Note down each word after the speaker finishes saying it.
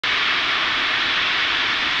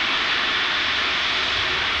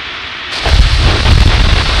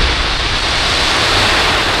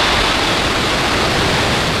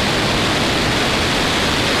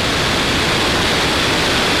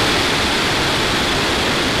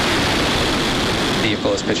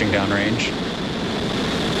Vehicle is pitching downrange.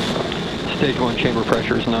 Stage 1 chamber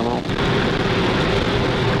pressure is nominal.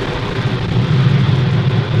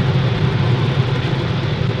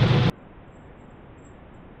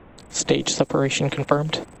 Stage separation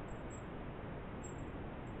confirmed.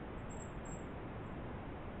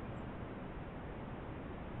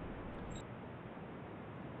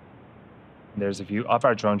 There's a view of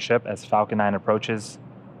our drone ship as Falcon 9 approaches.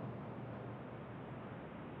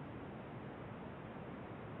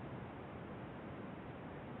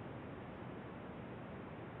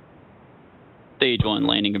 Stage 1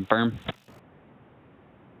 landing confirmed.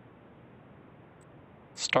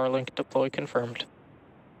 Starlink deploy confirmed.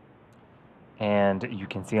 And you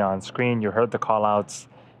can see on screen, you heard the callouts.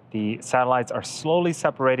 The satellites are slowly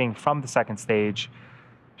separating from the second stage.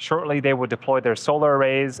 Shortly, they will deploy their solar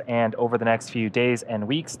arrays, and over the next few days and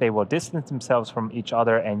weeks, they will distance themselves from each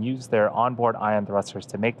other and use their onboard ion thrusters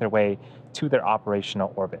to make their way to their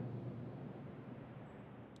operational orbit.